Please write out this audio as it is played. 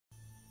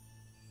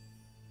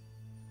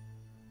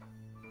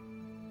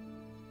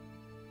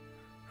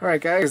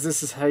Alright guys,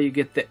 this is how you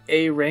get the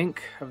A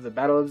rank of the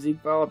Battle of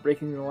Seigval,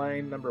 breaking the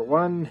line number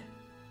 1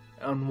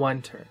 on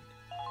 1 turn.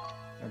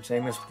 I'm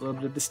saying this with a little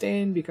bit of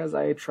disdain because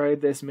I tried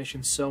this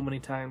mission so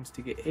many times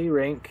to get A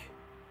rank.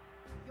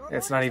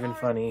 It's not even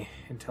funny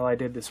until I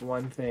did this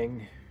one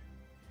thing.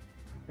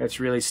 That's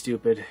really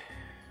stupid,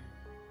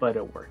 but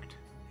it worked.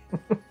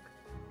 It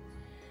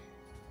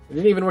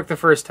didn't even work the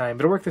first time,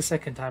 but it worked the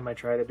second time I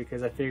tried it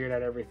because I figured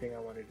out everything I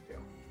wanted to do.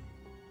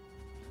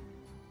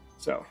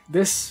 So,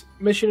 this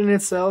mission in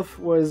itself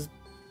was,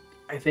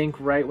 I think,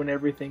 right when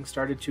everything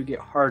started to get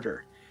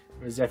harder.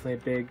 There was definitely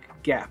a big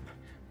gap.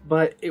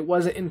 But it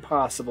wasn't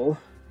impossible.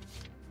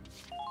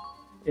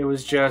 It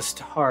was just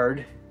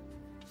hard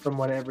from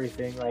what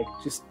everything, like,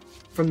 just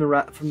from the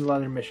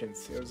other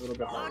missions. It was a little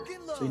bit harder.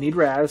 So you need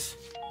Raz.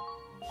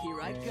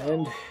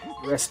 And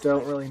the rest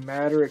don't really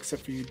matter,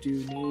 except for you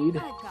do need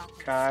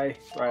Kai,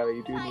 Riley.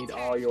 You do need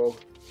all your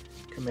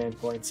command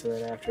points, and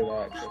then after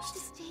that,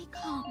 just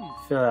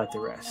fill out the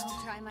rest.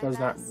 Does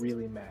not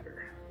really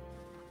matter.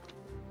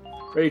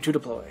 Ready to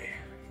deploy.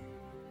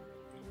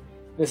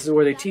 This is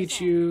where they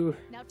teach you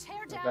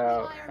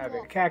about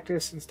having a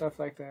cactus and stuff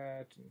like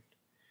that, and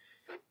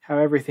how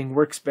everything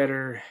works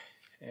better,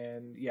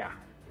 and yeah.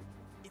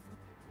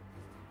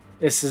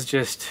 This is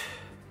just,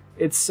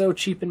 it's so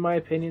cheap in my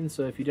opinion,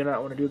 so if you do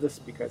not want to do this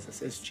because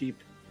this is cheap,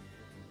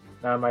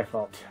 not my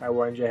fault. I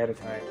warned you ahead of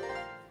time.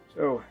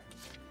 So,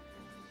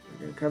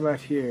 we're gonna come out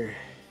here.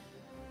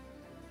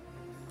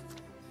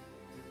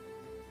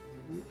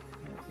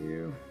 Not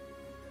you.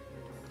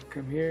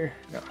 Come here.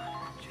 No.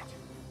 Shit.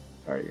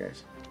 Sorry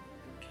guys.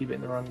 Keep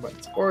hitting the wrong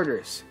buttons.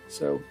 Orders.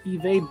 So,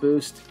 evade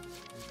boost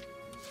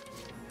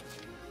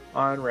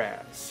on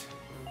Raz.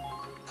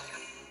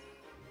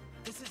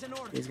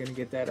 He's gonna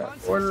get that up.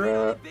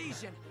 Order up.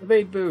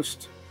 Evade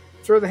boost.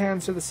 Throw the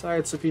hands to the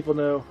side so people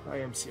know I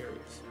am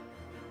serious.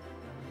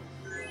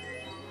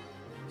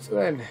 So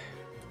then,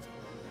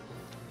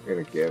 we're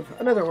gonna give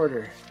another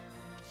order.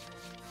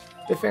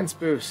 Defense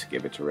boost.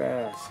 Give it to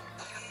Raz.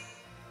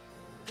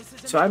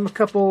 So I'm a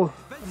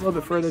little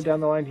bit further down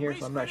the line here,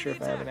 so I'm not sure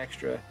if I have an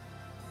extra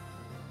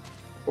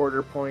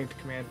order point,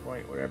 command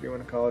point, whatever you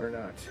want to call it or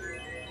not.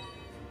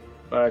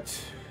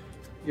 But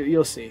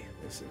you'll see.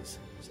 This is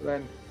so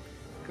then.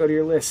 Go to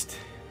your list.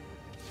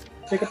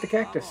 Pick up the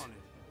cactus.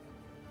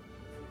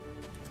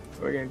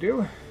 What we're gonna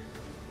do?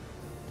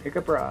 Pick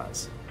up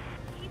Raz,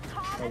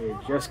 and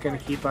you're just gonna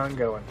keep on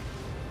going.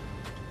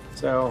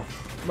 So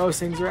most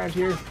things around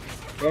here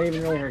can't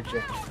even really hurt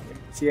you.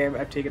 See,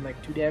 I've taken like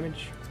 2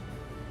 damage,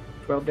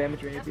 12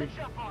 damage maybe,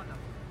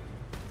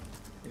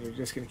 and you're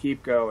just gonna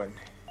keep going.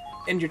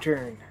 End your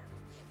turn.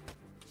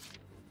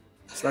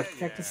 Select the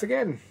cactus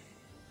again.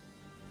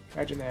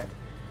 Imagine that.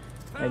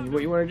 And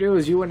what you want to do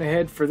is you want to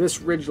head for this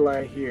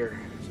ridgeline here.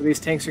 So these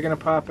tanks are going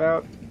to pop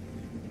out.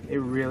 They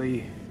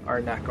really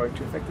are not going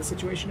to affect the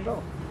situation at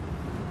all.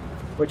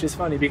 Which is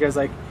funny because,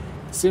 like,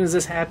 as soon as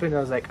this happened, I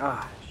was like,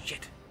 ah,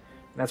 shit.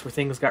 And that's where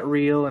things got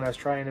real, and I was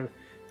trying to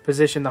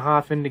position the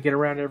Hoffen to get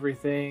around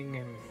everything,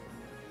 and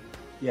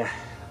yeah,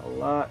 a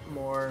lot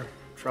more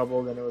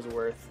trouble than it was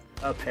worth,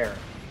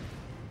 apparently.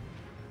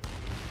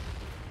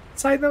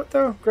 Side note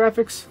though,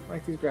 graphics, I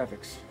like these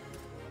graphics.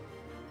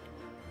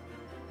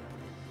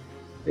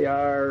 They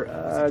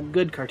are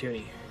good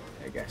cartoony,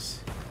 I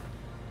guess.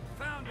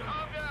 Found him.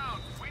 Calm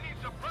down. We need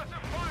suppressive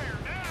fire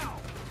now.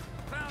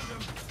 Found him.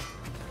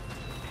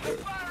 They're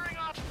firing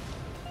up.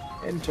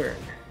 And turn.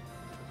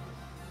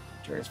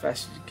 Turn as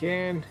fast as you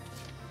can.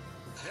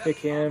 Pick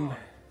him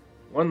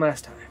one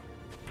last time.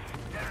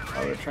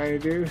 All we're trying to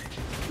do is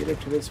get up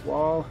to this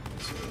wall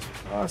as soon as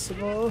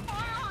possible.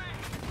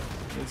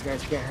 These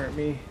guys can't hurt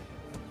me.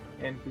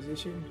 End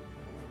position.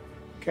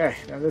 Okay,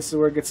 now this is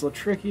where it gets a little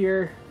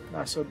trickier.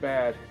 Not so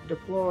bad.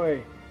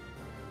 Deploy.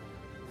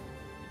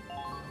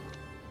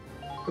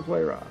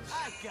 Deploy Raz.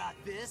 I got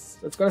this.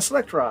 So it's going to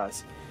select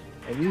Raz.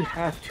 And you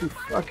have to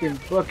fucking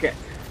book it.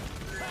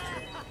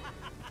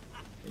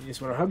 You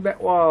just want to hug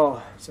that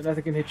wall so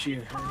nothing can hit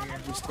you. And you're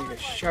going to just take a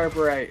sharp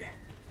right.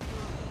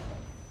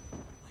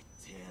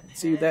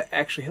 See, that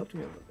actually helped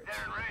me a little bit.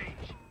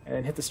 And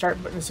then hit the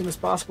start button as soon as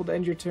possible to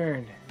end your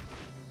turn.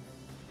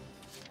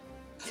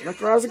 Select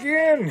Raz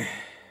again!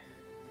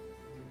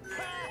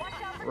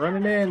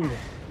 Running in,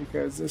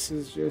 because this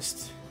is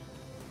just...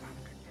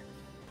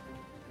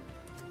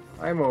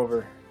 I'm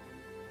over.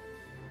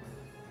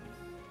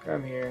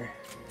 Come here.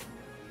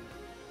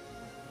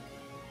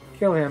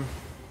 Kill him.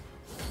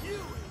 You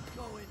ain't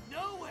going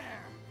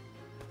nowhere.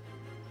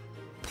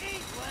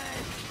 Seigval.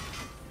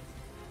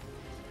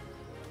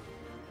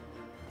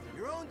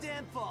 Your own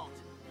damn fault.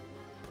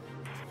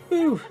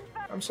 Whew!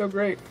 I'm so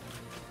great.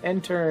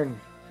 End turn.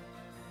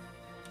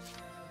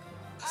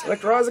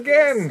 Select Raz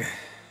again!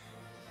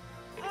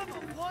 I'm a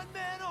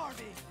one-man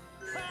army.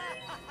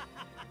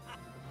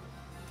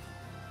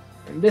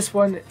 And this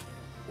one,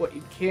 what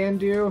you can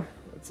do,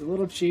 it's a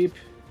little cheap,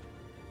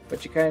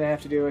 but you kind of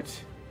have to do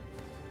it.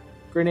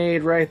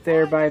 Grenade right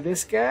there by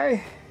this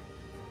guy.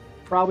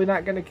 Probably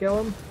not going to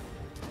kill him,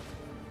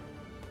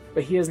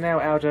 but he is now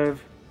out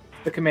of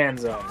the command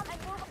zone.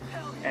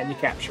 and you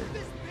capture.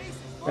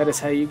 That is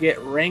how you get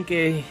rank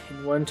A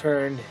in one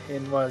turn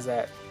in, what was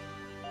that,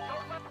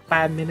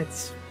 5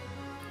 minutes?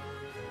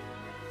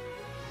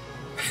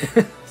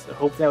 So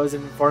hope that was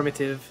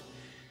informative,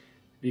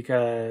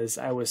 because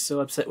I was so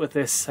upset with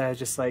this, I was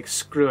just like,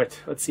 screw it.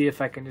 Let's see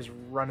if I can just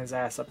run his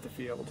ass up the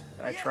field.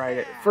 And I tried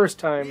it. First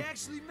time,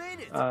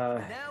 it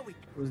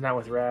was not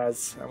with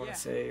Raz. I want to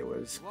say it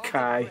was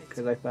Kai,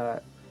 because I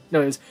thought...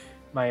 No, it was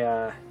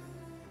my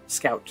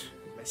scout.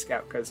 My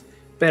scout, because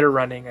better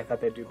running. I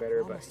thought they'd do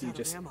better, but he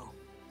just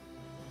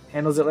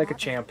handles it like a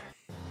champ.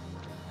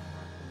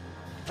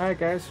 Alright,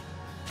 guys.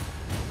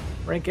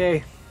 Rank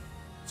A.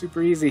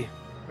 Super easy.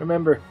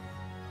 Remember,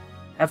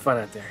 have fun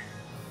out there.